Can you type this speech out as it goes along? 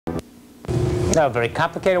A very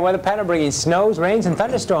complicated weather pattern bringing snows, rains, and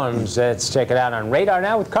thunderstorms. Let's check it out on radar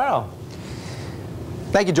now with Carl.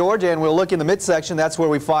 Thank you, George, and we'll look in the midsection. That's where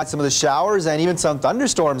we find some of the showers and even some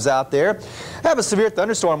thunderstorms out there. I have a severe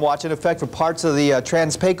thunderstorm watch in effect for parts of the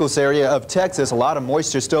Trans-Pecos area of Texas. A lot of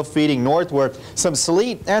moisture still feeding northward. Some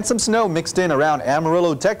sleet and some snow mixed in around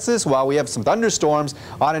Amarillo, Texas, while we have some thunderstorms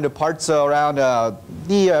on into parts around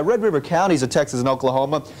the Red River counties of Texas and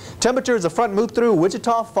Oklahoma. Temperatures, the front moved through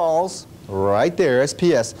Wichita Falls. Right there,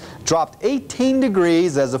 SPS dropped 18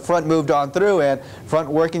 degrees as the front moved on through, and front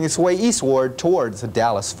working its way eastward towards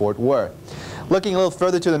Dallas-Fort Worth. Looking a little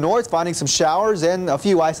further to the north, finding some showers and a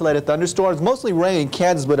few isolated thunderstorms, mostly rain in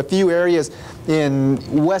Kansas, but a few areas in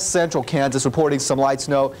west central Kansas reporting some light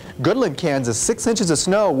snow. Goodland, Kansas, 6 inches of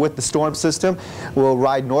snow with the storm system. We'll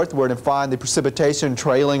ride northward and find the precipitation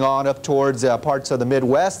trailing on up towards parts of the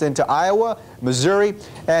Midwest into Iowa, Missouri,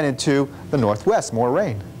 and into the Northwest. More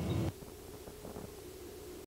rain.